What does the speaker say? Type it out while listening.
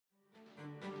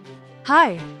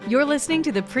Hi, you're listening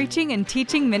to the preaching and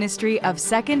teaching ministry of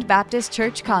Second Baptist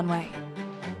Church Conway.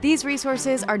 These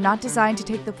resources are not designed to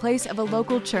take the place of a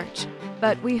local church,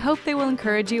 but we hope they will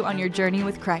encourage you on your journey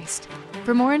with Christ.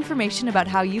 For more information about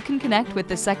how you can connect with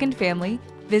the Second family,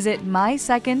 visit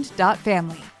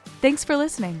mysecond.family. Thanks for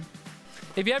listening.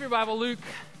 If you have your Bible, Luke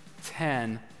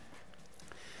 10.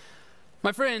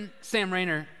 My friend Sam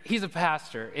Rayner, he's a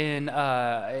pastor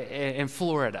in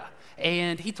Florida.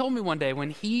 And he told me one day when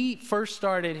he first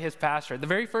started his pastorate, the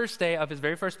very first day of his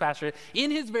very first pastorate, in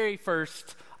his very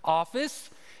first office,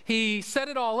 he set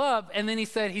it all up, and then he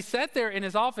said he sat there in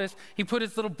his office, he put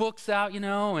his little books out,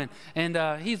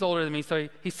 and he's older than me, so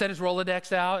he set his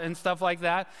Rolodex out and stuff like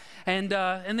that, and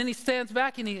then he stands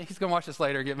back, and he's going to watch this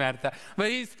later and get mad at that,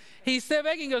 but he stepped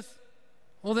back and goes,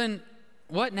 well then,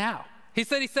 what now? He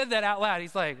said that out loud.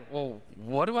 He's like, well,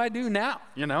 what do I do now?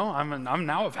 I'm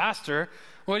now a pastor.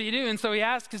 What do you do? And so he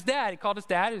asked his dad. He called his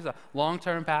dad, who's a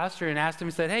long-term pastor, and asked him,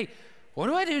 he said, hey, what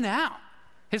do I do now?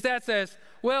 His dad says,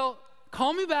 well,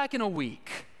 call me back in a week.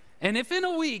 And if in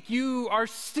a week you are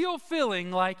still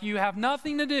feeling like you have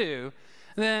nothing to do,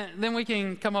 then we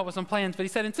can come up with some plans. But he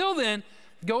said, until then,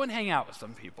 go and hang out with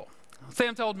some people.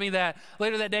 Sam told me that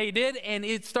later that day he did, and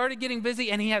it started getting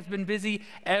busy, and he has been busy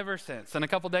ever since. In a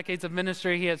couple decades of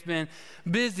ministry, he has been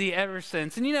busy ever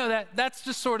since. And that's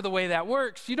just sort of the way that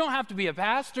works. You don't have to be a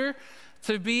pastor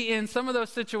to be in some of those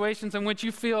situations in which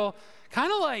you feel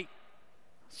kind of like,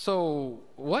 so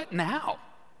what now?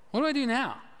 What do I do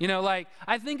now?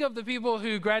 I think of the people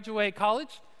who graduate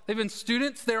college. They've been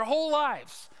students their whole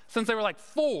lives. Since they were like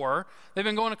 4, they've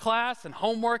been going to class and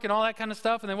homework and all that kind of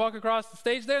stuff, and they walk across the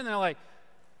stage there, and they're like,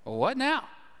 well, what now?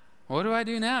 What do I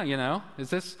do now,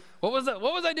 what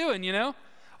was I doing,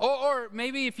 Or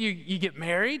maybe if you get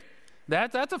married,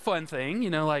 that's a fun thing,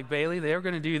 like Bailey, they were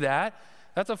going to do that.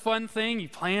 That's a fun thing. You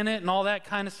plan it and all that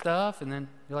kind of stuff, and then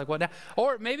you're like, what now?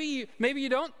 Or maybe you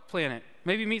don't plan it.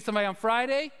 Maybe you meet somebody on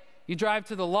Friday, you drive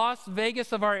to the Las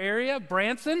Vegas of our area,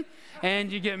 Branson,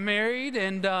 and you get married,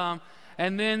 and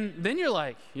then you're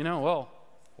like, well,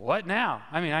 what now?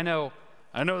 I mean, I know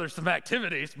there's some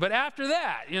activities, but after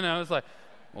that, it's like,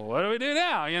 well, what do we do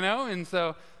now, And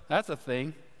so that's a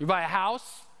thing. You buy a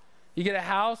house, you get a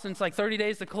house, and it's like 30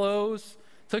 days to close.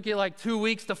 Took you like 2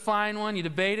 weeks to find one. You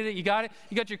debated it. You got it.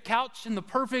 You got your couch in the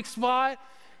perfect spot.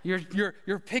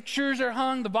 Your pictures are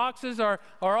hung. The boxes are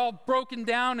all broken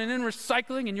down and in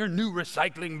recycling in your new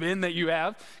recycling bin that you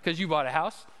have because you bought a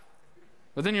house.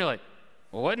 But then you're like,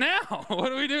 well, what now? What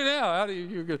do we do now?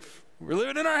 We're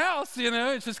living in our house,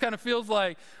 It just kind of feels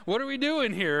like, what are we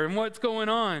doing here and what's going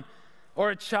on? Or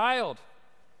a child,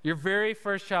 your very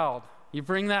first child. You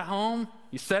bring that home,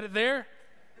 you set it there.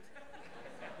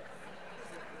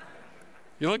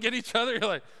 You look at each other, you're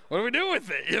like, what do we do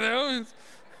with it,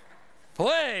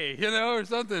 Play, or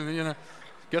something,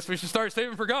 Guess we should start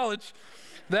saving for college.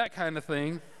 That kind of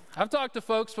thing. I've talked to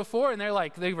folks before, and they're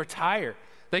like, they retire.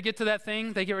 They get to that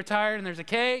thing, they get retired, and there's a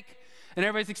cake, and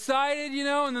everybody's excited,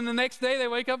 and then the next day they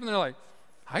wake up and they're like,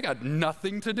 I got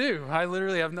nothing to do. I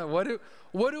literally have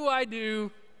what do I do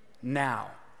now?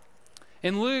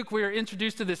 In Luke, we are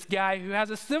introduced to this guy who has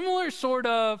a similar sort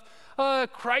of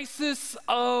crisis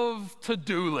of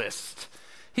to-do list.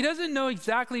 He doesn't know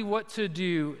exactly what to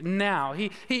do now.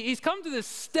 He's come to this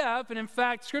step, and in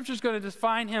fact, Scripture's going to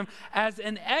define him as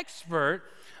an expert,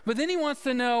 but then he wants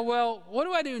to know, well, what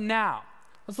do I do now?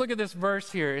 Let's look at this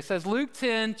verse here. It says, Luke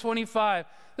 10:25.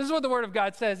 This is what the Word of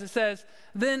God says. It says,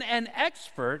 then an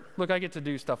expert, look, I get to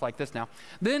do stuff like this now.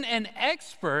 Then an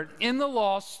expert in the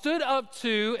law stood up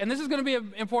to, and this is going to be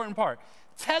an important part,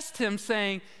 test him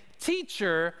saying,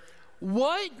 teacher,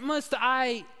 what must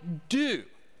I do?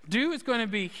 Do is going to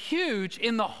be huge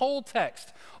in the whole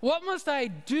text. What must I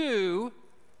do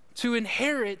to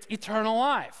inherit eternal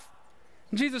life?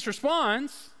 And Jesus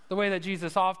responds the way that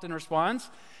Jesus often responds.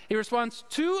 He responds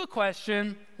to a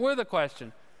question with a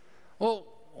question. Well,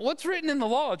 what's written in the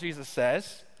law, Jesus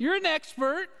says? You're an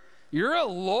expert. You're a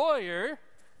lawyer.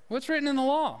 What's written in the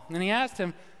law? And he asked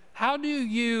him, how do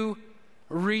you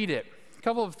read it? A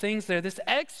couple of things there. This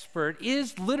expert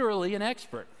is literally an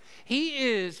expert.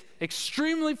 He is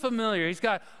extremely familiar. He's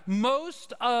got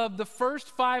most of the first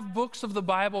 5 books of the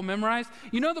Bible memorized.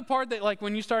 You know the part that like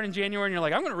when you start in January and you're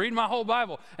like, I'm going to read my whole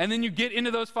Bible. And then you get into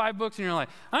those 5 books and you're like,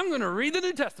 I'm going to read the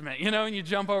New Testament, and you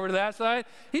jump over to that side.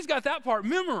 He's got that part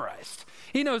memorized.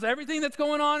 He knows everything that's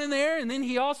going on in there. And then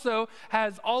he also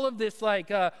has all of this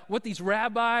what these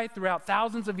rabbis throughout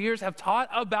thousands of years have taught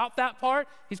about that part.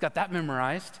 He's got that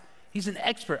memorized. He's an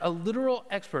expert, a literal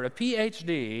expert, a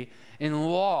PhD in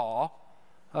law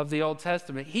of the Old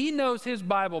Testament. He knows his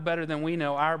Bible better than we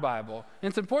know our Bible. And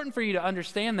it's important for you to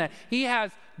understand that he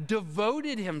has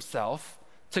devoted himself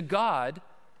to God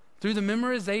through the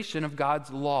memorization of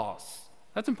God's laws.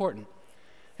 That's important.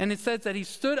 And it says that he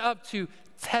stood up to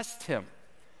test him.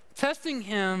 Testing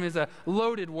him is a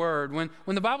loaded word. When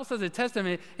the Bible says to test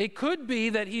him, it could be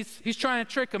that he's trying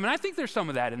to trick him. And I think there's some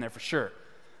of that in there for sure.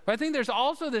 But I think there's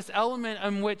also this element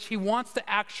in which he wants to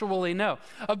actually know.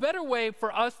 A better way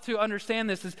for us to understand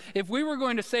this is if we were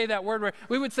going to say that word,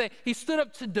 we would say he stood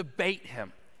up to debate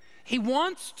him. He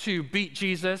wants to beat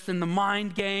Jesus in the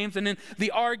mind games and in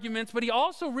the arguments, but he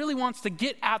also really wants to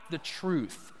get at the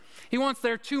truth. He wants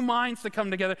their two minds to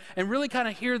come together and really kind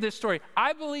of hear this story.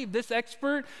 I believe this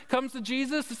expert comes to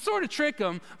Jesus to sort of trick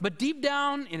him, but deep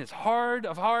down in his heart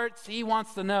of hearts, he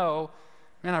wants to know,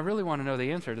 man, I really want to know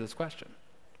the answer to this question.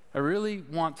 I really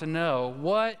want to know,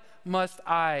 what must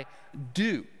I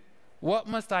do? What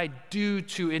must I do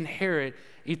to inherit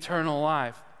eternal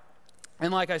life?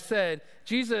 And like I said,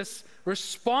 Jesus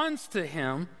responds to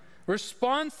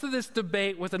this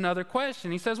debate with another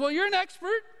question. He says, well, you're an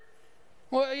expert.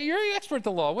 Well, you're an expert at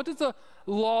the law. What does the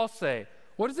law say?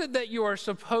 What is it that you are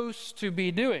supposed to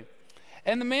be doing?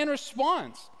 And the man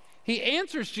responds. He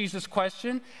answers Jesus'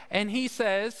 question, and he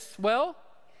says, well,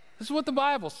 this is what the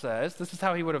Bible says. This is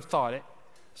how he would have thought it.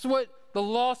 This is what the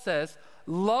law says.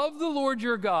 Love the Lord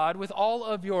your God with all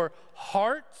of your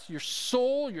heart, your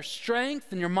soul, your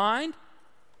strength, and your mind,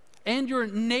 and your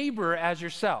neighbor as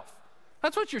yourself.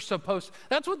 That's what you're supposed to.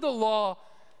 That's what the law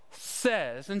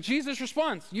says. And Jesus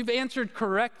responds, you've answered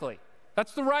correctly.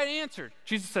 That's the right answer.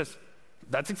 Jesus says,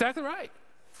 that's exactly right.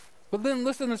 But then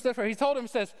listen to this different. He told him,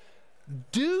 says,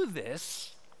 do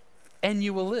this and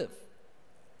you will live.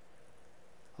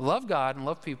 Love God and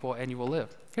love people and you will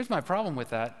live. Here's my problem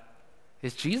with that.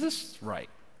 Is Jesus right?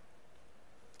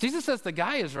 Jesus says the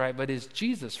guy is right, but is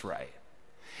Jesus right?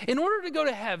 In order to go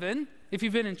to heaven, if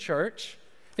you've been in church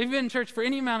for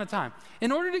any amount of time,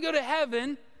 in order to go to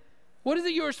heaven, what is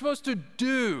it you are supposed to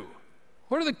do?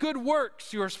 What are the good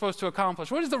works you are supposed to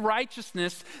accomplish? What is the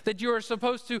righteousness that you are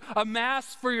supposed to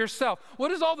amass for yourself?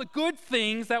 What is all the good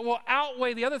things that will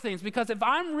outweigh the other things? Because if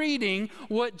I'm reading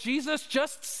what Jesus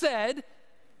just said,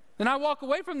 then I walk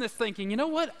away from this thinking, you know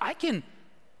what? I can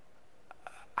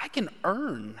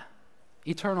earn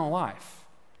eternal life.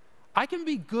 I can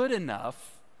be good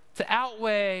enough to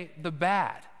outweigh the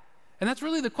bad. And that's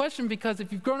really the question, because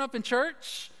if you've grown up in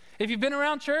church, if you've been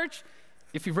around church,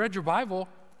 if you've read your Bible,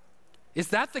 is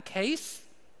that the case?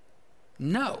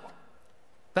 No,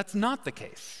 that's not the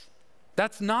case.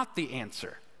 That's not the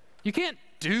answer. You can't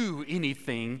do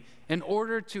anything in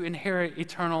order to inherit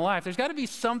eternal life. There's got to be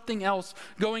something else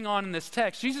going on in this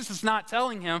text. Jesus is not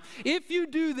telling him, if you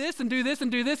do this and do this and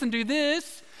do this and do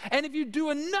this, and if you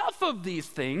do enough of these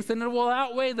things, then it will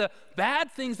outweigh the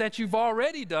bad things that you've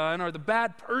already done or the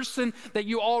bad person that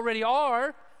you already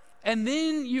are, and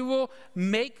then you will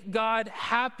make God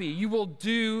happy. You will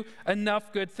do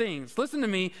enough good things. Listen to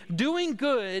me, doing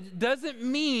good doesn't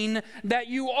mean that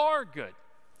you are good.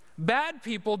 Bad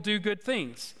people do good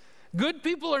things. Good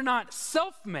people are not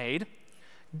self-made.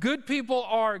 Good people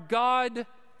are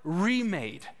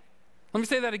God-remade. Let me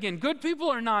say that again. Good people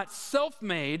are not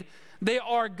self-made. They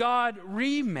are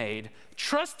God-remade.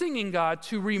 Trusting in God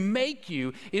to remake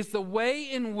you is the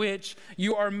way in which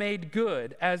you are made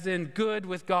good, as in good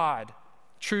with God,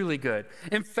 truly good.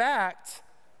 In fact,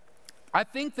 I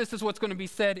think this is what's going to be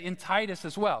said in Titus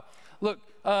as well. Look,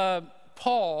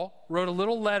 Paul wrote a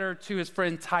little letter to his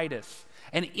friend Titus.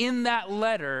 And in that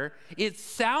letter, it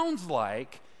sounds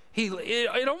like,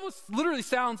 it almost literally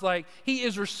sounds like he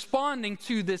is responding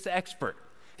to this expert.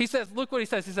 He says, look what he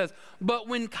says. He says, but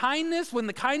when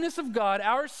the kindness of God,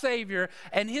 our Savior,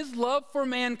 and his love for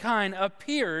mankind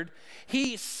appeared,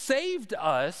 he saved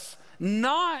us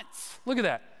not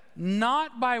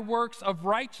by works of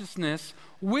righteousness,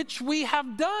 which we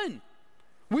have done.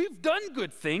 We've done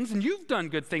good things, and you've done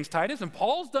good things, Titus, and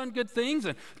Paul's done good things,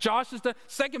 and Josh has done,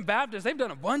 Second Baptist, they've done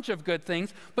a bunch of good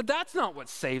things, but that's not what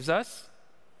saves us.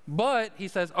 But, he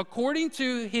says, according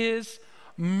to his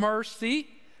mercy,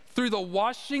 through the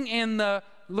washing and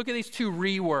look at these two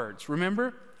words,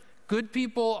 remember? Good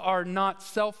people are not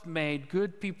self-made,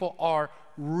 good people are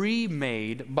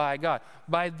remade by God.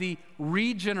 By the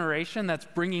regeneration that's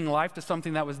bringing life to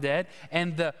something that was dead,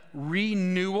 and the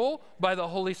renewal by the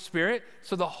Holy Spirit.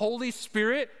 So the Holy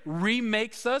Spirit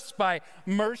remakes us by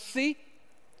mercy.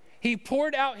 He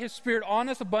poured out his Spirit on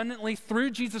us abundantly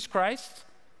through Jesus Christ.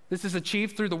 This is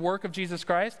achieved through the work of Jesus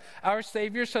Christ, our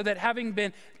Savior, so that having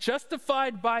been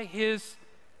justified by his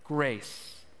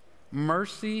grace,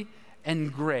 mercy,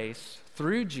 and grace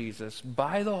through Jesus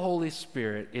by the Holy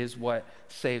Spirit is what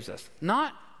saves us,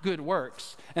 not good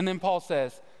works. And then Paul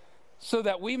says, so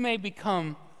that we may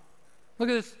become, look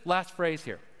at this last phrase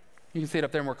here. You can see it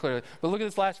up there more clearly, but look at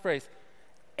this last phrase,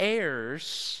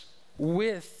 heirs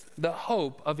with the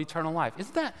hope of eternal life.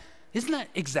 Isn't that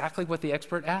exactly what the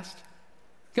expert asked?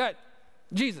 God,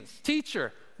 Jesus,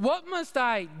 teacher, what must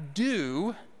I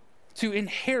do to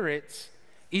inherit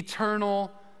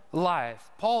eternal life?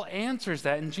 Paul answers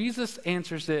that, and Jesus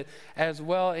answers it as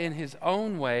well in his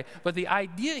own way. But the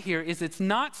idea here is it's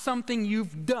not something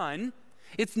you've done.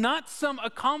 It's not some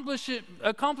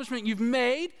accomplishment you've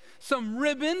made, some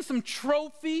ribbon, some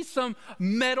trophy, some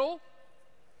medal.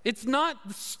 It's not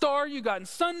the star you got in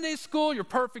Sunday school, your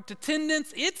perfect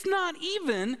attendance. It's not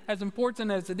even, as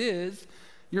important as it is,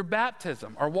 your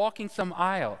baptism or walking some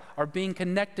aisle or being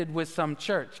connected with some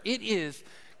church. It is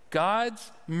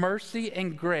God's mercy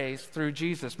and grace through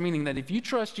Jesus, meaning that if you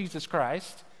trust Jesus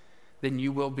Christ, then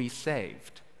you will be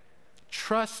saved.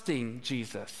 Trusting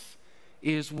Jesus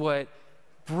is what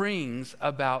brings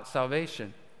about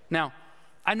salvation. Now,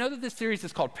 I know that this series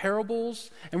is called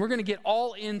Parables, and we're going to get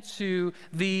all into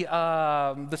the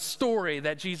story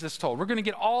that Jesus told. We're going to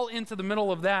get all into the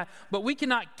middle of that, but we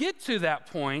cannot get to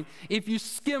that point if you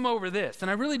skim over this,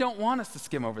 and I really don't want us to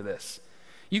skim over this.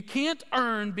 You can't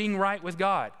earn being right with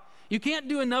God. You can't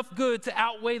do enough good to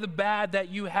outweigh the bad that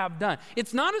you have done.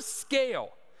 It's not a scale.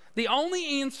 The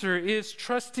only answer is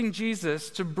trusting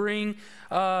Jesus to bring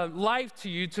life to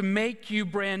you, to make you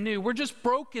brand new. We're just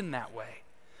broken that way.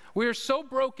 We are so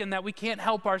broken that we can't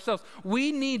help ourselves.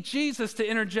 We need Jesus to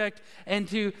interject and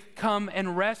to come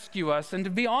and rescue us. And to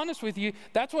be honest with you,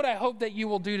 that's what I hope that you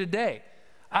will do today.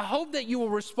 I hope that you will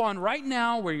respond right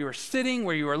now where you are sitting,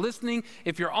 where you are listening.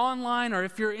 If you're online or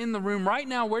if you're in the room right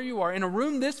now where you are, in a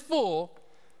room this full,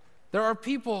 there are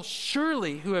people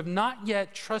surely who have not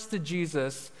yet trusted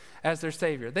Jesus as their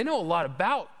Savior. They know a lot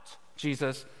about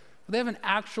Jesus, but they haven't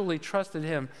actually trusted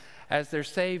him as their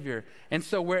Savior. And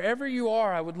so wherever you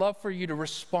are, I would love for you to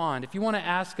respond. If you want to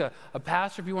ask a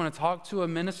pastor, if you want to talk to a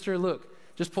minister, look,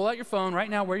 just pull out your phone right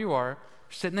now where you are. You're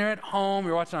sitting there at home,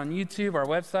 you're watching on YouTube, our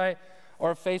website,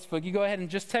 or Facebook. You go ahead and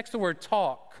just text the word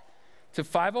TALK to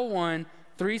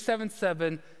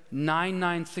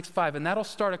 501-377-9965, and that'll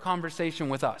start a conversation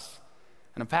with us.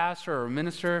 And a pastor or a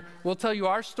minister will tell you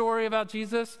our story about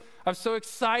Jesus. I'm so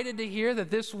excited to hear that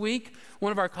this week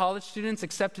one of our college students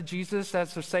accepted Jesus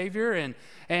as their Savior,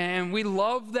 and we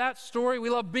love that story. We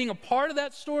love being a part of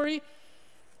that story.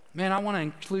 Man, I want to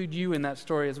include you in that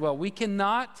story as well. We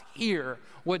cannot hear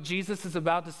what Jesus is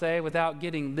about to say without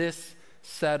getting this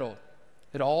settled.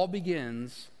 It all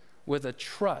begins with a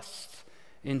trust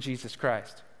in Jesus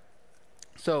Christ.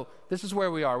 So this is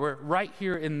where we are. We're right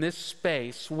here in this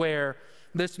space where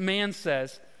this man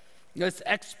says, this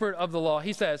expert of the law,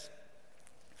 he says,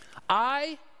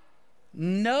 I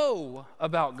know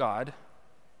about God,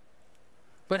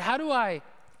 but how do I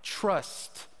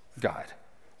trust God?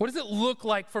 What does it look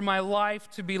like for my life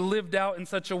to be lived out in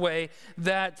such a way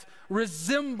that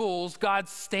resembles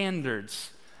God's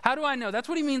standards? How do I know? That's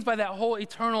what he means by that whole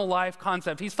eternal life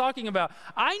concept. He's talking about,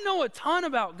 I know a ton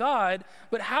about God,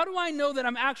 but how do I know that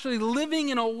I'm actually living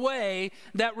in a way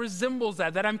that resembles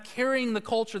that I'm carrying the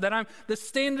culture, that I'm the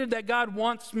standard that God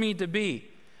wants me to be?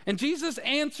 And Jesus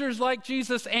answers like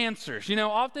Jesus answers. You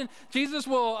know, often Jesus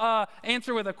will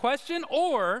answer with a question,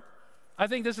 or, I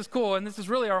think this is cool, and this is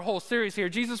really our whole series here,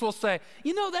 Jesus will say,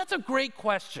 you know, that's a great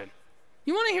question.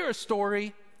 You want to hear a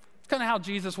story? It's kind of how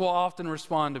Jesus will often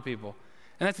respond to people.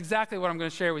 And that's exactly what I'm going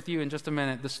to share with you in just a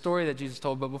minute, the story that Jesus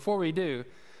told. But before we do,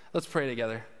 let's pray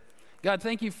together. God,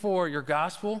 thank you for your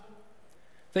gospel.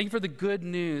 Thank you for the good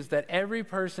news that every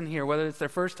person here, whether it's their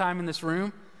first time in this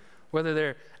room, whether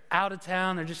they're out of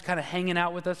town, they're just kind of hanging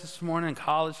out with us this morning, a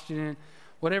college student,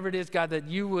 whatever it is, God, that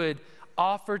you would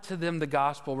offer to them the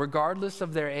gospel, regardless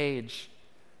of their age.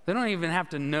 They don't even have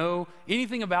to know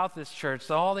anything about this church.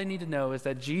 So all they need to know is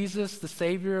that Jesus, the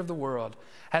Savior of the world,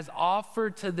 has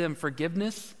offered to them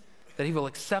forgiveness, that he will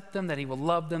accept them, that he will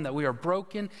love them, that we are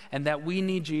broken, and that we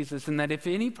need Jesus, and that if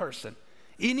any person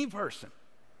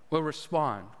will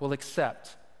respond, will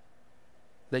accept,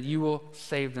 that you will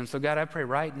save them. So God, I pray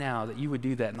right now that you would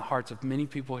do that in the hearts of many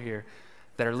people here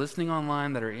that are listening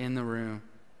online, that are in the room.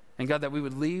 And God, that we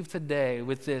would leave today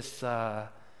with this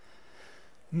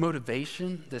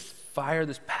motivation, this fire,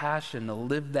 this passion to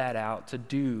live that out, to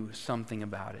do something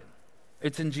about it.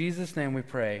 It's in Jesus' name we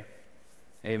pray.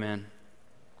 Amen.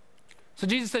 So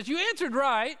Jesus says, you answered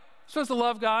right. You're supposed to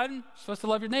love God. You're supposed to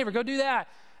love your neighbor. Go do that.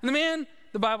 And the man,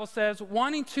 the Bible says,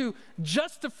 wanting to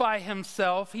justify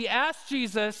himself, he asked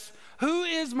Jesus, who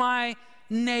is my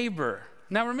neighbor.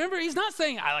 Now remember, he's not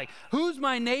saying, who's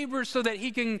my neighbor so that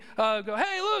he can go,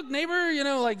 hey, look, neighbor,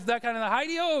 like that kind of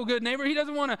Heidi, oh, good neighbor. He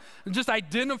doesn't want to just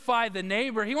identify the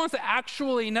neighbor. He wants to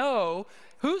actually know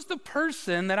who's the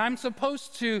person that I'm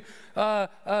supposed to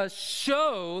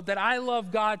show that I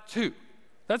love God to.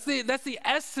 That's the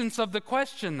essence of the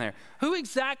question there. Who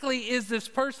exactly is this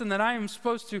person that I am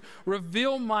supposed to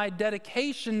reveal my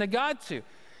dedication to God to?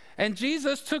 And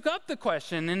Jesus took up the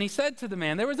question and he said to the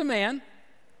man, there was a man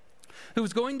who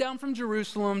was going down from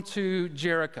Jerusalem to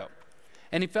Jericho.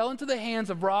 And he fell into the hands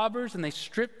of robbers, and they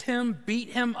stripped him, beat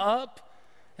him up,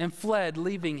 and fled,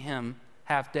 leaving him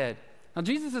half dead. Now,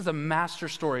 Jesus is a master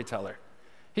storyteller.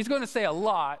 He's going to say a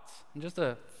lot in just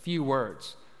a few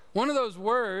words. One of those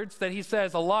words that he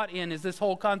says a lot in is this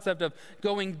whole concept of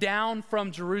going down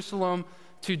from Jerusalem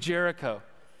to Jericho.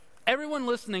 Everyone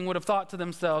listening would have thought to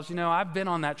themselves, I've been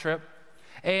on that trip.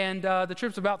 And the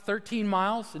trip's about 13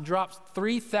 miles. It drops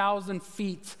 3,000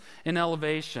 feet in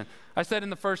elevation. I said in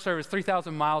the first service,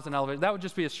 3,000 miles in elevation. That would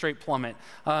just be a straight plummet.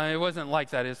 It wasn't like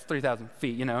that. It's 3,000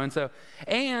 feet,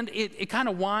 And it kind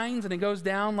of winds and it goes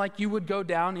down like you would go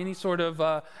down any sort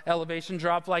of elevation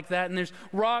drop like that. And there's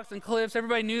rocks and cliffs.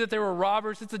 Everybody knew that there were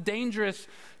robbers. It's a dangerous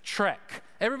trek.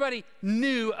 Everybody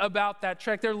knew about that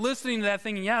trek. They're listening to that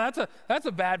thinking, yeah, that's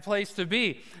a bad place to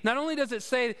be. Not only does it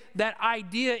say that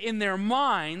idea in their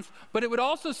minds, but it would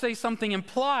also say something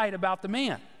implied about the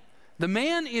man. The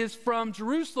man is from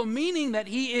Jerusalem, meaning that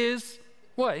he is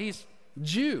what? He's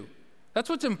Jew. That's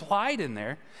what's implied in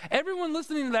there. Everyone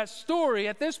listening to that story,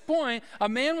 at this point, a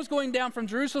man was going down from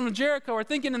Jerusalem to Jericho are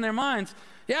thinking in their minds,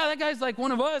 yeah, that guy's like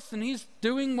one of us and he's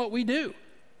doing what we do.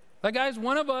 That guy's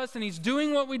one of us and he's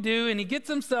doing what we do, and he gets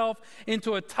himself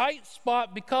into a tight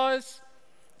spot because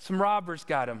some robbers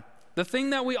got him. The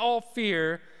thing that we all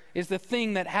fear is the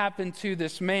thing that happened to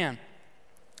this man.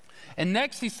 And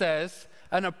next he says,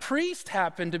 and a priest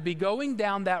happened to be going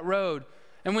down that road,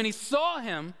 and when he saw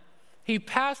him, he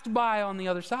passed by on the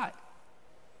other side.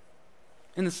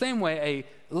 In the same way,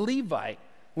 a Levite,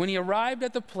 when he arrived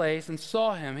at the place and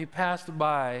saw him, he passed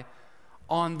by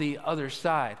on the other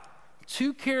side.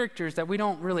 Two characters that we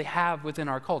don't really have within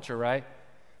our culture, right?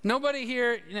 Nobody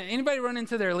here, anybody run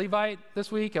into their Levite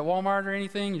this week at Walmart or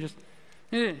anything?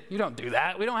 You don't do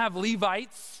that. We don't have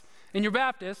Levites, and you're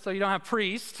Baptist, so you don't have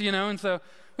priests, and so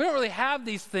we don't really have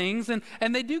these things,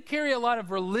 and they do carry a lot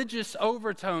of religious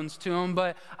overtones to them,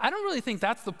 but I don't really think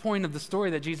that's the point of the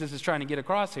story that Jesus is trying to get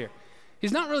across here.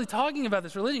 He's not really talking about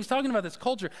this religion. He's talking about this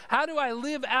culture. How do I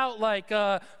live out like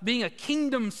being a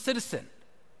kingdom citizen?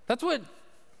 That's what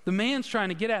the man's trying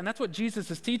to get at, and that's what Jesus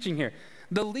is teaching here.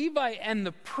 The Levite and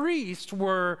the priest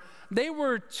were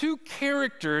two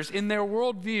characters in their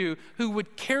worldview who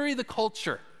would carry the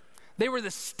culture. They were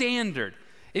the standard.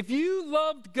 If you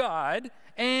loved God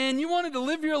and you wanted to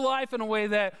live your life in a way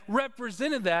that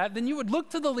represented that, then you would look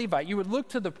to the Levite, you would look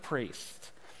to the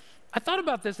priest. I thought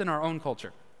about this in our own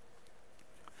culture.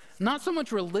 Not so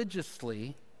much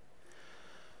religiously,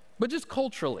 but just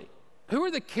culturally. Who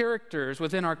are the characters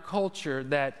within our culture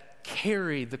that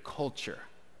carry the culture?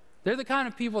 They're the kind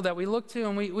of people that we look to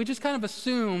and we just kind of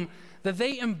assume that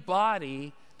they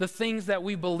embody the things that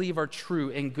we believe are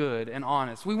true and good and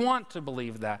honest. We want to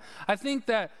believe that. I think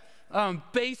that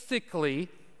basically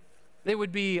it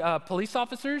would be police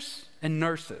officers and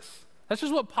nurses. That's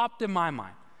just what popped in my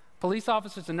mind. Police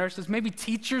officers and nurses, maybe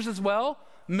teachers as well,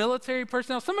 military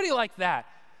personnel, somebody like that.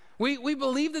 We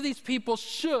believe that these people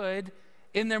should,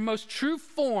 in their most true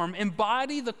form,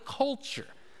 embody the culture,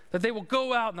 that they will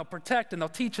go out and they'll protect and they'll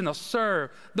teach and they'll serve,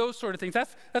 those sort of things.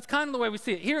 That's kind of the way we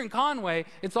see it. Here in Conway,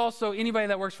 it's also anybody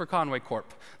that works for Conway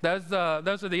Corp. Those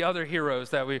are the other heroes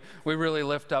that we really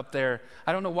lift up there.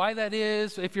 I don't know why that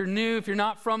is. If you're new, if you're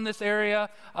not from this area,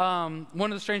 one of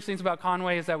the strange things about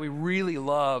Conway is that we really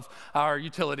love our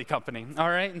utility company, all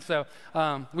right? And so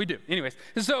we do. Anyways,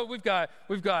 and so we've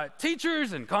got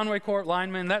teachers and Conway Corp,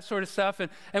 linemen, that sort of stuff,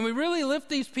 and we really lift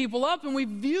these people up and we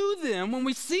view them, when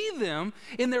we see them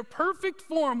in their perfect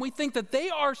form, we think that they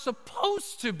are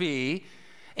supposed to be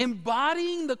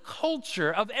embodying the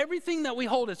culture of everything that we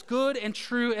hold as good and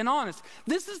true and honest.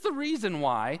 This is the reason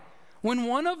why when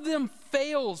one of them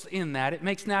fails in that, it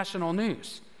makes national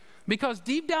news. Because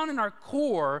deep down in our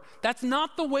core, that's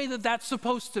not the way that that's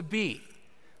supposed to be.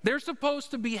 They're supposed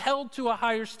to be held to a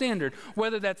higher standard.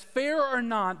 Whether that's fair or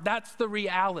not, that's the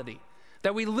reality.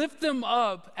 That we lift them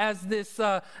up as this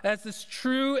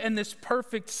true and this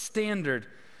perfect standard.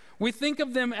 We think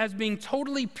of them as being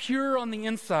totally pure on the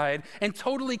inside and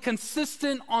totally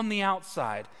consistent on the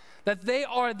outside. That they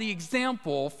are the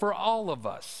example for all of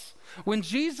us. When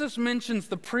Jesus mentions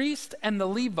the priest and the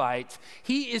Levite,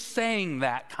 he is saying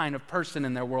that kind of person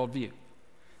in their worldview.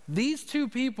 These two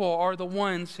people are the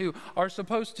ones who are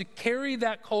supposed to carry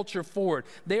that culture forward.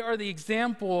 They are the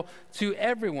example to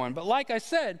everyone. But like I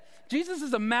said, Jesus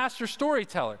is a master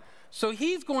storyteller. So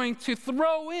he's going to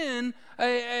throw in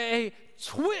a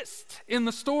twist in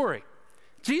the story.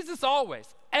 Jesus always,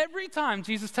 every time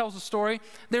Jesus tells a story,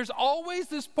 there's always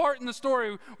this part in the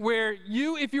story where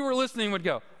you, if you were listening, would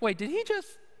go, wait, did he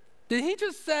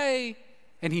just say,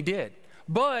 and he did,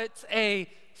 but a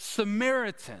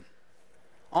Samaritan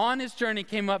on his journey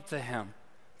came up to him.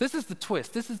 This is the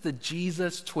twist. This is the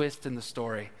Jesus twist in the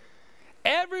story.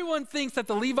 Everyone thinks that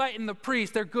the Levite and the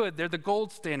priest, they're good. They're the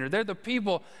gold standard. They're the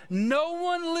people. No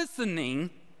one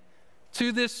listening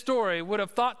to this story would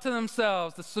have thought to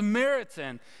themselves, the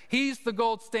Samaritan, he's the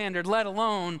gold standard, let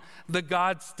alone the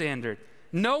God standard.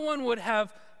 No one would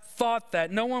have thought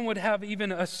that. No one would have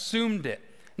even assumed it.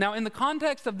 Now, in the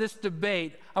context of this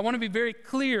debate, I want to be very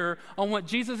clear on what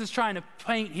Jesus is trying to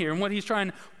paint here and what he's trying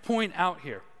to point out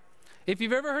here. If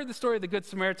you've ever heard the story of the Good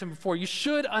Samaritan before, you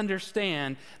should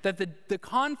understand that the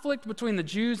conflict between the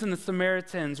Jews and the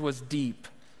Samaritans was deep.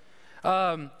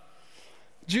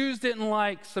 Jews didn't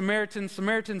like Samaritans,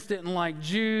 Samaritans didn't like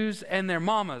Jews, and their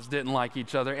mamas didn't like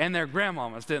each other, and their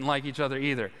grandmamas didn't like each other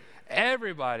either.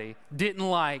 Everybody didn't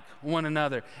like one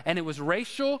another. And it was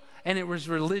racial, and it was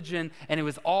religion, and it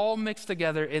was all mixed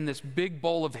together in this big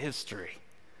bowl of history.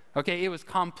 Okay, it was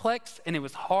complex, and it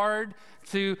was hard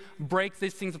to break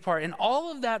these things apart. And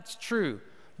all of that's true.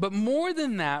 But more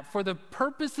than that, for the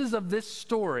purposes of this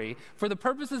story, for the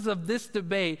purposes of this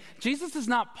debate, Jesus is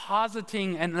not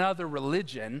positing another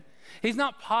religion. He's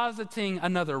not positing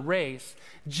another race.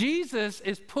 Jesus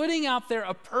is putting out there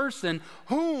a person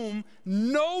whom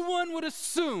no one would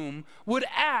assume would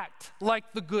act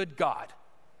like the good God.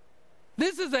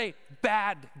 This is a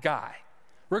bad guy.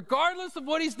 Regardless of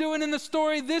what he's doing in the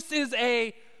story, this is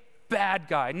a bad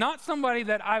guy. Not somebody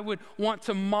that I would want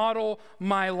to model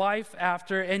my life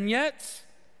after. And yet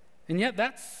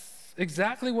that's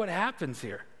exactly what happens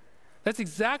here. That's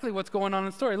exactly what's going on in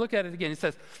the story. Look at it again. It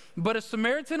says, but a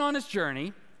Samaritan on his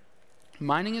journey,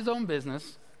 minding his own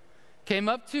business, came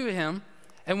up to him,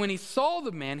 and when he saw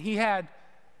the man, he had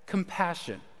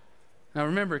compassion. Now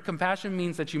remember, compassion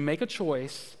means that you make a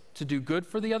choice to do good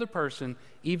for the other person,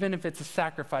 even if it's a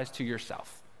sacrifice to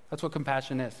yourself. That's what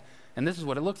compassion is. And this is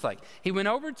what it looks like. He went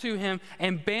over to him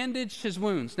and bandaged his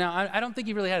wounds. Now, I don't think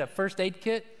he really had a first aid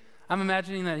kit. I'm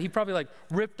imagining that he probably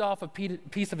ripped off a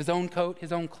piece of his own coat,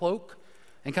 his own cloak,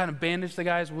 and kind of bandaged the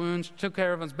guy's wounds, took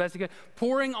care of him as best he could,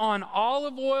 pouring on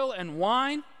olive oil and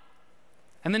wine.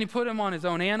 And then he put him on his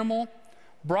own animal,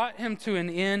 brought him to an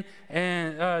inn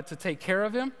and to take care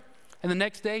of him. And the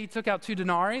next day he took out 2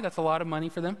 denarii, that's a lot of money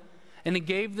for them, and he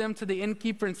gave them to the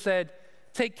innkeeper and said,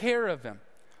 take care of him.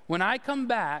 When I come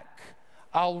back,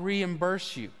 I'll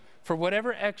reimburse you for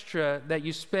whatever extra that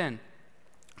you spend.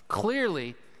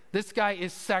 Clearly, this guy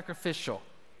is sacrificial.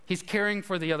 He's caring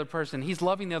for the other person. He's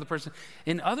loving the other person.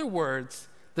 In other words,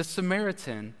 the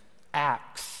Samaritan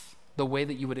acts the way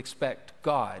that you would expect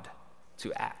God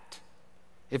to act.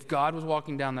 If God was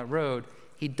walking down that road,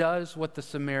 he does what the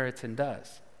Samaritan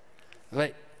does.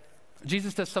 But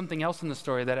Jesus does something else in the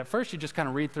story that at first you just kind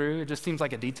of read through. It just seems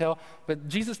like a detail. But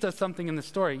Jesus does something in the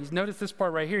story. Notice this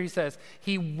part right here. He says,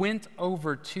 he went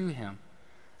over to him.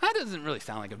 That doesn't really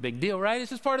sound like a big deal, right? It's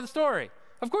just part of the story.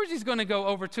 Of course he's going to go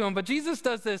over to him, but Jesus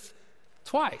does this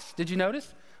twice. Did you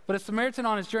notice? But a Samaritan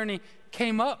on his journey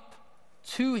came up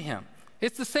to him.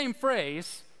 It's the same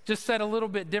phrase, just said a little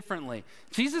bit differently.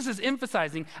 Jesus is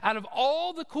emphasizing, out of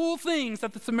all the cool things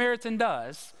that the Samaritan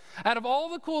does, out of all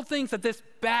the cool things that this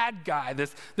bad guy,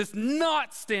 this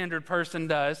not standard person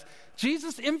does,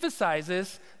 Jesus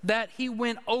emphasizes that he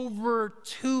went over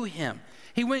to him.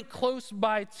 He went close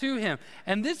by to him.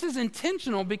 And this is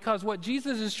intentional because what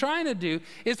Jesus is trying to do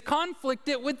is conflict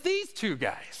it with these two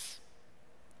guys.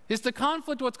 It's to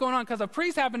conflict what's going on because a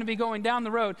priest happened to be going down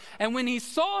the road, and when he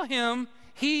saw him,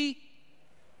 he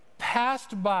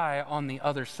passed by on the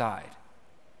other side.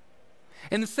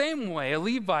 In the same way, a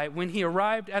Levite, when he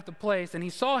arrived at the place and he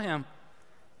saw him,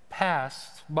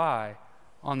 passed by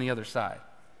on the other side.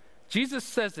 Jesus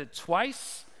says it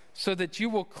twice so that you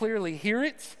will clearly hear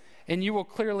it and you will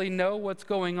clearly know what's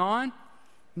going on,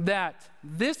 that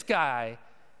this guy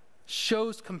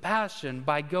shows compassion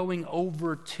by going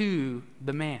over to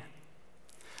the man.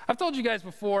 I've told you guys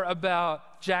before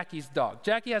about Jackie's dog.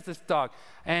 Jackie has this dog,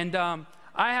 and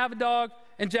I have a dog,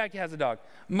 and Jackie has a dog.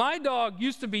 My dog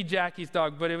used to be Jackie's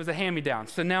dog, but it was a hand-me-down.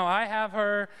 So now I have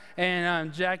her,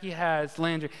 and Jackie has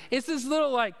Landry. It's this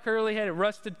little, like, curly-headed,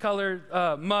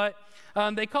 rusted-colored mutt.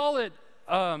 They call it,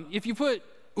 if you put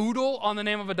Oodle on the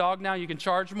name of a dog now, you can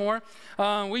charge more.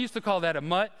 We used to call that a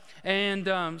mutt.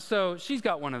 And so she's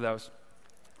got one of those.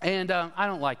 And I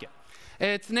don't like it.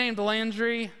 It's named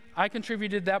Landry. I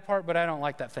contributed that part, but I don't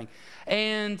like that thing.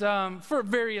 And for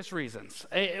various reasons.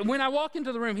 When I walk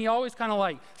into the room, he always kind of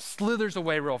like slithers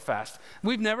away real fast.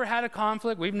 We've never had a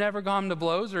conflict. We've never gone to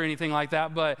blows or anything like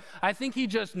that, but I think he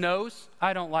just knows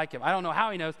I don't like him. I don't know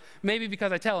how he knows. Maybe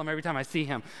because I tell him every time I see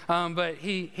him. But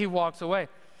he walks away.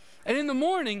 And in the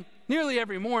morning, nearly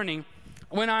every morning,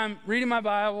 when I'm reading my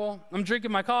Bible, I'm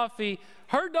drinking my coffee,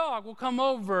 her dog will come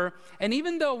over, and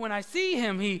even though when I see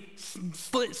him, he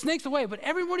snakes away, but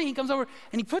every morning he comes over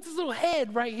and he puts his little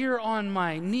head right here on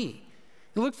my knee.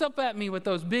 He looks up at me with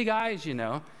those big eyes, you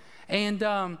know, and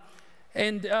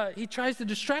he tries to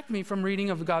distract me from reading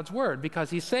of God's Word because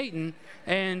he's Satan,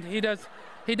 and he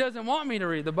doesn't want me to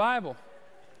read the Bible.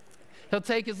 He'll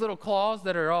take his little claws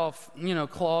that are all,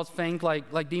 claws, fanged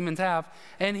like demons have,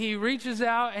 and he reaches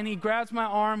out and he grabs my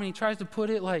arm and he tries to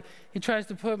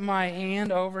put my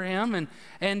hand over him, and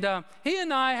he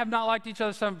and I have not liked each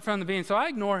other from the beginning, so I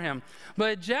ignore him.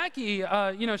 But Jackie,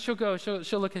 she'll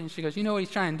look at him and she goes, you know what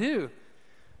he's trying to do?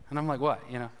 And I'm like, what?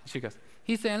 She goes,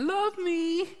 he's saying, love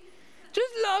me.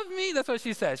 Just love me. That's what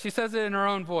she says. She says it in her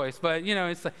own voice, but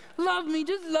it's like, love me,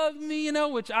 just love me,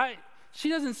 she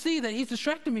doesn't see that he's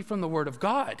distracting me from the Word of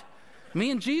God.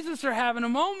 Me and Jesus are having a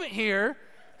moment here.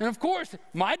 And of course,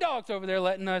 my dog's over there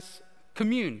letting us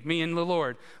commune, me and the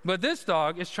Lord. But this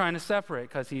dog is trying to separate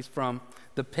because he's from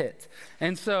the pit.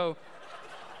 And so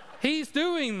he's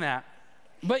doing that.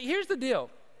 But here's the deal.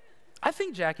 I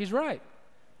think Jackie's right.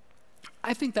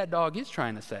 I think that dog is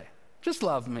trying to say, just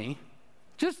love me.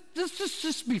 Just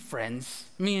be friends,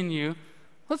 me and you.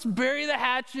 Let's bury the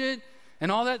hatchet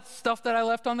and all that stuff that I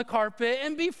left on the carpet,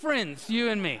 and be friends, you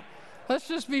and me. Let's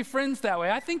just be friends that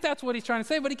way. I think that's what he's trying to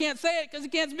say, but he can't say it because he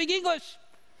can't speak English.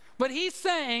 But he's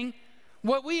saying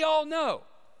what we all know.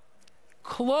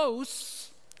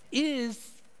 Close is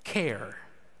care.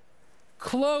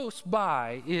 Close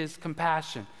by is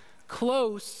compassion.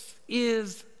 Close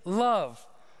is love.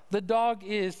 The dog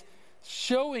is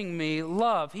showing me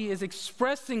love. He is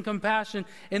expressing compassion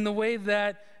in the way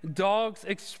that dogs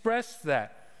express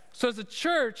that. So as a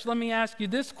church, let me ask you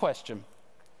this question.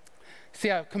 See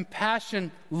how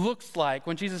compassion looks like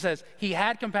when Jesus says he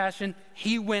had compassion,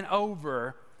 he went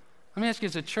over. Let me ask you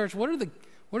as a church, what are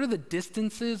the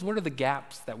distances, what are the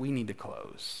gaps that we need to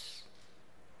close?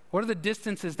 What are the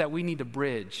distances that we need to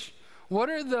bridge? What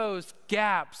are those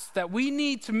gaps that we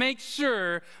need to make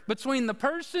sure between the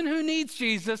person who needs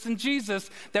Jesus and Jesus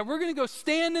that we're going to go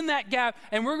stand in that gap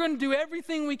and we're going to do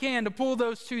everything we can to pull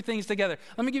those two things together?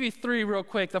 Let me give you three real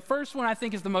quick. The first one I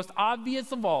think is the most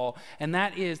obvious of all, and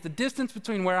that is the distance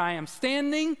between where I am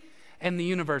standing and the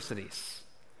universities.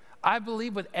 I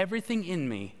believe with everything in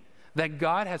me that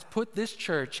God has put this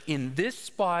church in this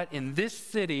spot, in this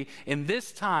city, in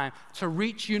this time to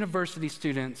reach university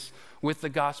students with the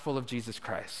gospel of Jesus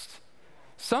Christ.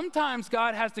 Sometimes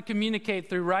God has to communicate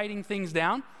through writing things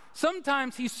down.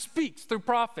 Sometimes he speaks through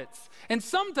prophets. And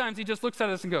sometimes he just looks at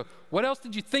us and goes, what else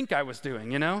did you think I was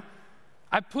doing,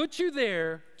 I put you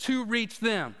there to reach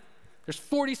them. There's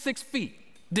 46 feet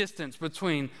distance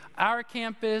between our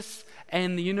campus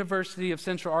and the University of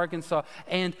Central Arkansas,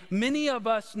 and many of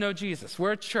us know Jesus.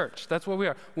 We're a church. That's what we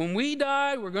are. When we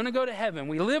die, we're going to go to heaven.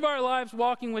 We live our lives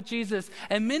walking with Jesus,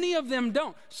 and many of them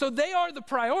don't. So they are the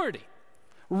priority.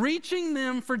 Reaching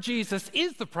them for Jesus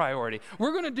is the priority.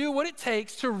 We're going to do what it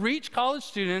takes to reach college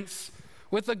students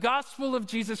with the gospel of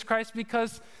Jesus Christ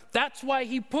because that's why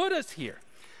he put us here.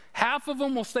 Half of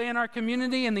them will stay in our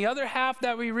community, and the other half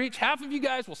that we reach, half of you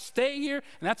guys will stay here,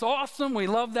 and that's awesome. We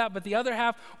love that. But the other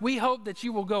half, we hope that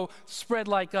you will go spread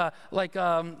like I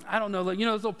don't know, those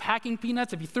little packing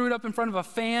peanuts. If you threw it up in front of a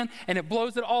fan and it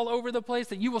blows it all over the place,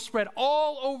 that you will spread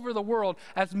all over the world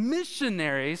as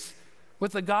missionaries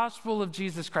with the gospel of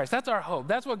Jesus Christ. That's our hope.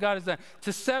 That's what God has done,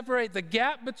 to separate the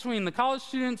gap between the college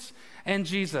students and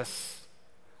Jesus.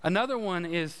 Another one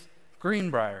is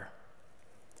Greenbrier.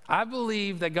 I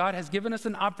believe that God has given us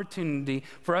an opportunity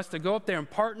for us to go up there and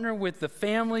partner with the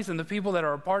families and the people that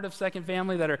are a part of Second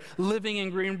Family that are living in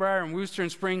Greenbrier and Wooster and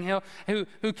Spring Hill,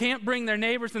 who can't bring their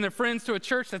neighbors and their friends to a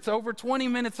church that's over 20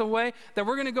 minutes away, that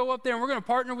we're going to go up there and we're going to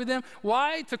partner with them.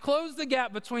 Why? To close the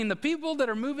gap between the people that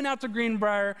are moving out to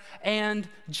Greenbrier and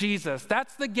Jesus.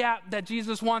 That's the gap that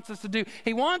Jesus wants us to do.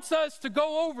 He wants us to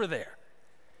go over there.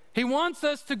 He wants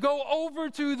us to go over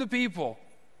to the people.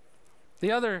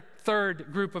 The other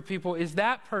third group of people is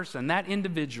that person, that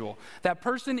individual, that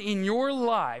person in your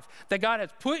life that God has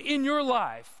put in your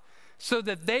life so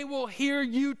that they will hear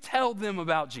you tell them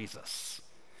about Jesus.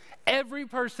 Every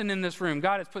person in this room,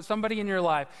 God has put somebody in your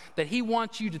life that he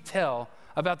wants you to tell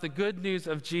about the good news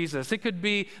of Jesus. It could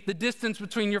be the distance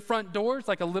between your front doors,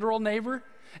 like a literal neighbor.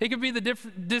 It could be the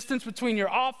distance between your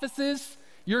offices,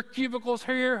 your cubicles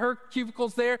here, her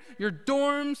cubicles there, your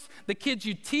dorms, the kids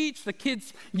you teach, the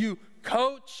kids you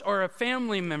coach, or a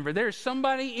family member. There's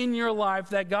somebody in your life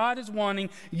that God is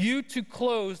wanting you to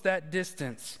close that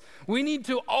distance. We need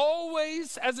to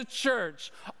always, as a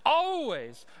church,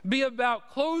 always be about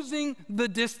closing the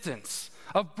distance,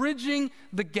 of bridging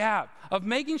the gap, of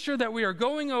making sure that we are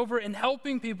going over and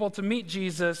helping people to meet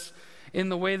Jesus in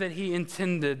the way that he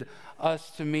intended us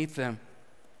to meet them.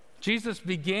 Jesus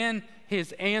began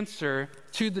his answer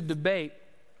to the debate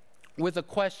with a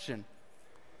question.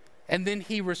 And then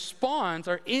he responds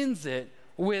or ends it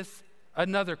with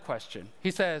another question.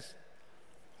 He says,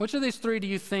 which of these three do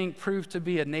you think proved to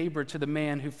be a neighbor to the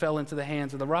man who fell into the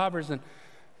hands of the robbers? And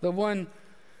the one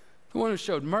who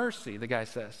showed mercy, the guy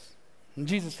says. And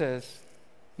Jesus says,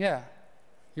 yeah,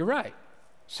 you're right.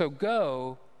 So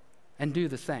go and do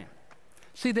the same.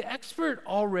 See, the expert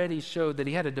already showed that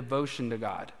he had a devotion to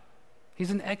God.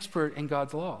 He's an expert in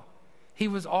God's law. He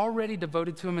was already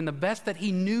devoted to him in the best that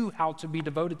he knew how to be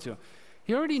devoted to him.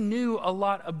 He already knew a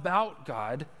lot about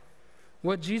God.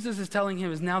 What Jesus is telling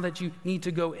him is now that you need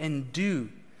to go and do.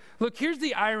 Look, here's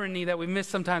the irony that we miss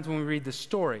sometimes when we read this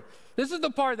story. This is the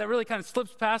part that really kind of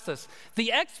slips past us.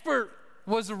 The expert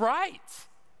was right.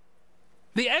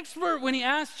 The expert, when he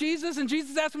asked Jesus and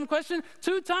Jesus asked him a question,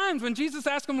 2 times when Jesus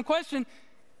asked him a question,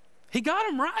 he got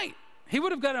him right. He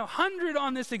would have got 100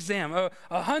 on this exam,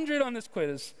 100 on this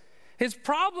quiz. His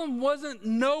problem wasn't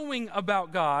knowing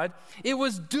about God. It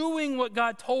was doing what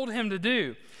God told him to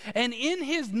do. And in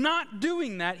his not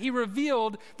doing that, he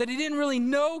revealed that he didn't really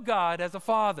know God as a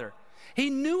father. He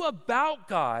knew about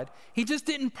God. He just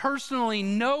didn't personally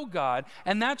know God.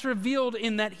 And that's revealed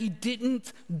in that he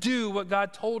didn't do what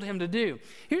God told him to do.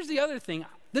 Here's the other thing.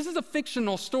 This is a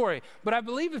fictional story, but I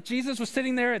believe if Jesus was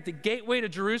sitting there at the gateway to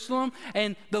Jerusalem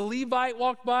and the Levite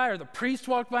walked by or the priest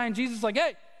walked by and Jesus is like,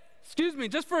 hey, excuse me,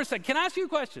 just for a second, can I ask you a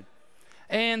question?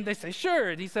 And they say,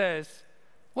 sure. And he says,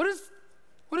 what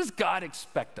does God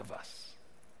expect of us?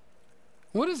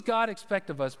 What does God expect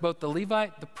of us? Both the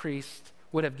Levite, the priest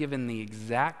would have given the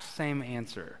exact same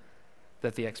answer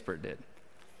that the expert did.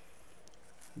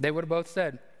 They would have both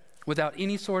said, without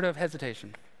any sort of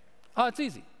hesitation, oh, it's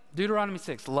easy. Deuteronomy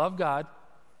 6, love God,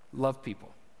 love people.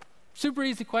 Super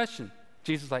easy question.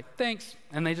 Jesus is like, thanks.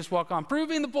 And they just walk on,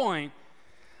 proving the point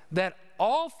that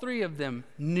all three of them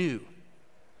knew.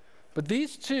 But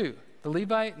these two, the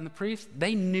Levite and the priest,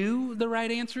 they knew the right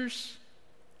answers.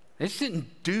 They just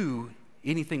didn't do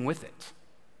anything with it.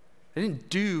 They didn't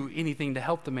do anything to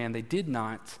help the man. They did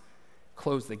not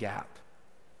close the gap.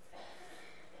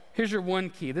 Here's your one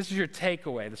key. This is your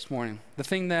takeaway this morning. The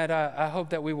thing that I hope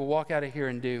that we will walk out of here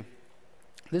and do.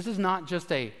 This is not just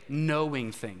a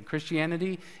knowing thing.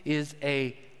 Christianity is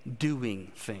a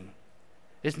doing thing.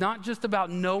 It's not just about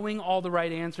knowing all the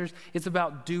right answers. It's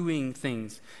about doing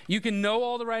things. You can know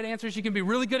all the right answers. You can be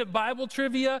really good at Bible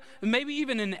trivia, and maybe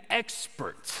even an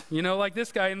expert, like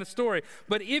this guy in the story.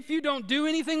 But if you don't do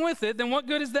anything with it, then what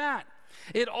good is that?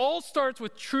 It all starts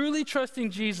with truly trusting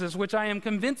Jesus, which I am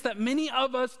convinced that many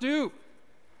of us do.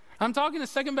 I'm talking to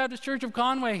Second Baptist Church of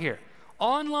Conway here.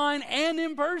 Online and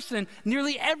in person,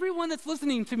 nearly everyone that's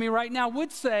listening to me right now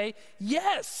would say,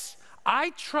 yes, I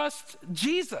trust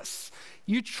Jesus.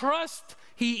 You trust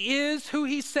he is who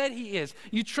he said he is.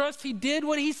 You trust he did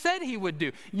what he said he would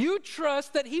do. You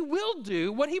trust that he will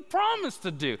do what he promised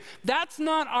to do. That's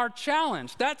not our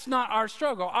challenge. That's not our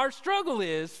struggle. Our struggle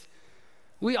is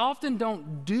we often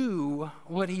don't do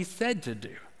what he said to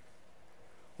do.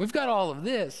 We've got all of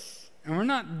this, and we're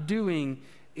not doing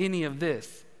any of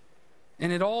this.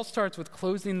 And it all starts with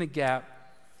closing the gap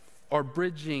or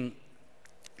bridging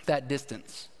that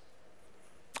distance.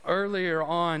 Earlier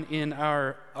on in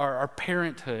our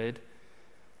parenthood,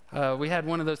 we had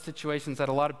one of those situations that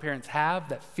a lot of parents have,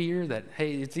 that fear that,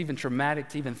 hey, it's even traumatic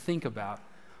to even think about.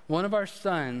 One of our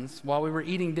sons, while we were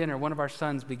eating dinner, one of our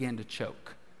sons began to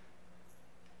choke.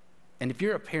 And if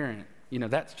you're a parent,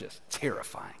 that's just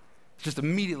terrifying. It's just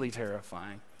immediately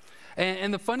terrifying.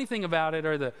 And the funny thing about it,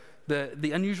 or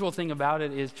the unusual thing about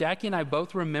it, is Jackie and I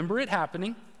both remember it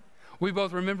happening. We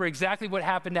both remember exactly what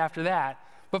happened after that.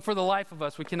 But for the life of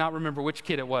us, we cannot remember which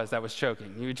kid it was that was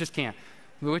choking. You just can't.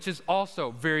 which is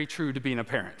also very true to being a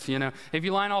parent. If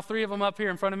you line all three of them up here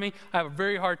in front of me, I have a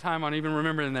very hard time on even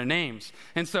remembering their names.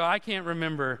 And so I can't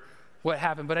remember what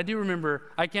happened, but I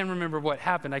can remember what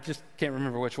happened. I just can't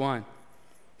remember which one.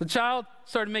 The child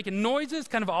started making noises,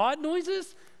 kind of odd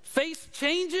noises, face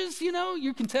changes,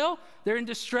 you can tell they're in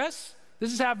distress. This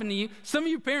has happened to you. Some of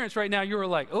you parents right now, you are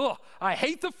like, oh, I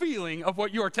hate the feeling of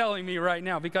what you are telling me right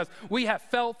now, because we have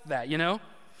felt that,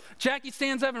 Jackie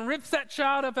stands up and rips that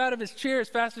child up out of his chair as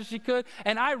fast as she could,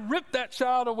 and I ripped that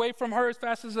child away from her as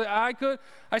fast as I could.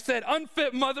 I said,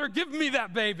 unfit mother, give me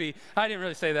that baby. I didn't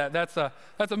really say that. That's a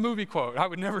movie quote. I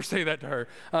would never say that to her,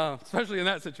 especially in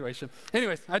that situation.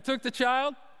 Anyways, I took the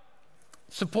child,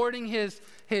 supporting his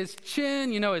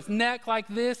chin, his neck like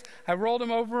this. I rolled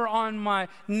him over on my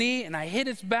knee and I hit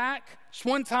his back just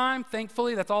one time.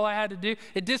 Thankfully, that's all I had to do.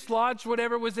 It dislodged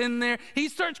whatever was in there. He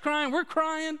starts crying. We're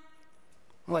crying.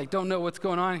 We're don't know what's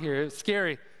going on here. It's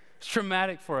scary. It's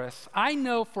traumatic for us. I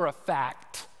know for a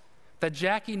fact that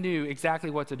Jackie knew exactly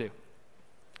what to do.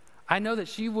 I know that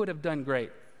she would have done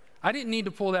great. I didn't need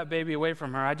to pull that baby away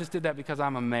from her. I just did that because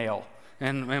I'm a male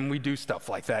and we do stuff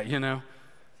like that,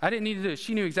 I didn't need to do it.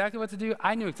 She knew exactly what to do.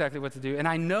 I knew exactly what to do. And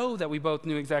I know that we both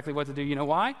knew exactly what to do. You know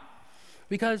why?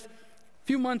 Because a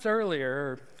few months earlier,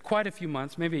 or quite a few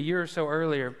months, maybe a year or so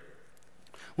earlier,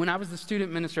 when I was the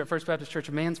student minister at First Baptist Church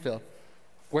of Mansfield,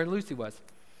 where Lucy was,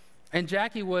 and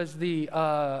Jackie was the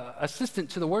assistant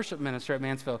to the worship minister at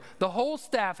Mansfield, the whole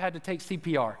staff had to take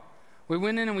CPR. We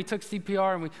went in and we took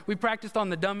CPR, and we practiced on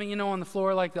the dummy, on the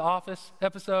floor, like the Office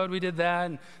episode. We did that,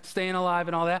 and staying alive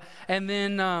and all that. And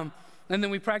then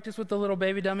we practiced with the little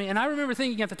baby dummy. And I remember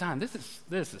thinking at the time, this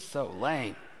is so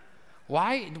lame.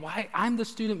 Why? I'm the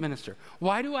student minister.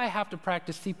 Why do I have to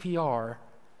practice CPR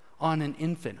on an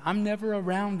infant? I'm never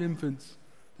around infants.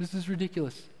 This is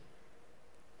ridiculous.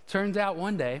 Turns out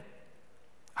one day,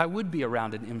 I would be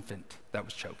around an infant that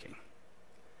was choking.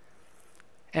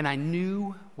 And I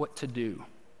knew what to do.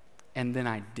 And then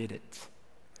I did it.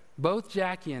 Both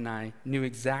Jackie and I knew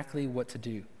exactly what to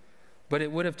do. But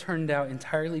it would have turned out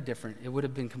entirely different. It would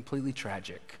have been completely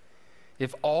tragic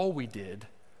if all we did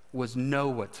was know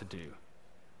what to do,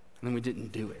 and then we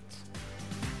didn't do it.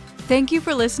 Thank you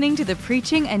for listening to the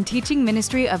preaching and teaching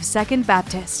ministry of Second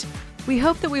Baptist. We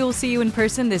hope that we will see you in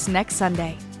person this next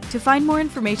Sunday. To find more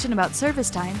information about service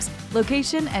times,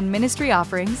 location, and ministry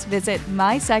offerings, visit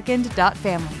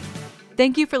mysecond.family.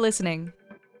 Thank you for listening.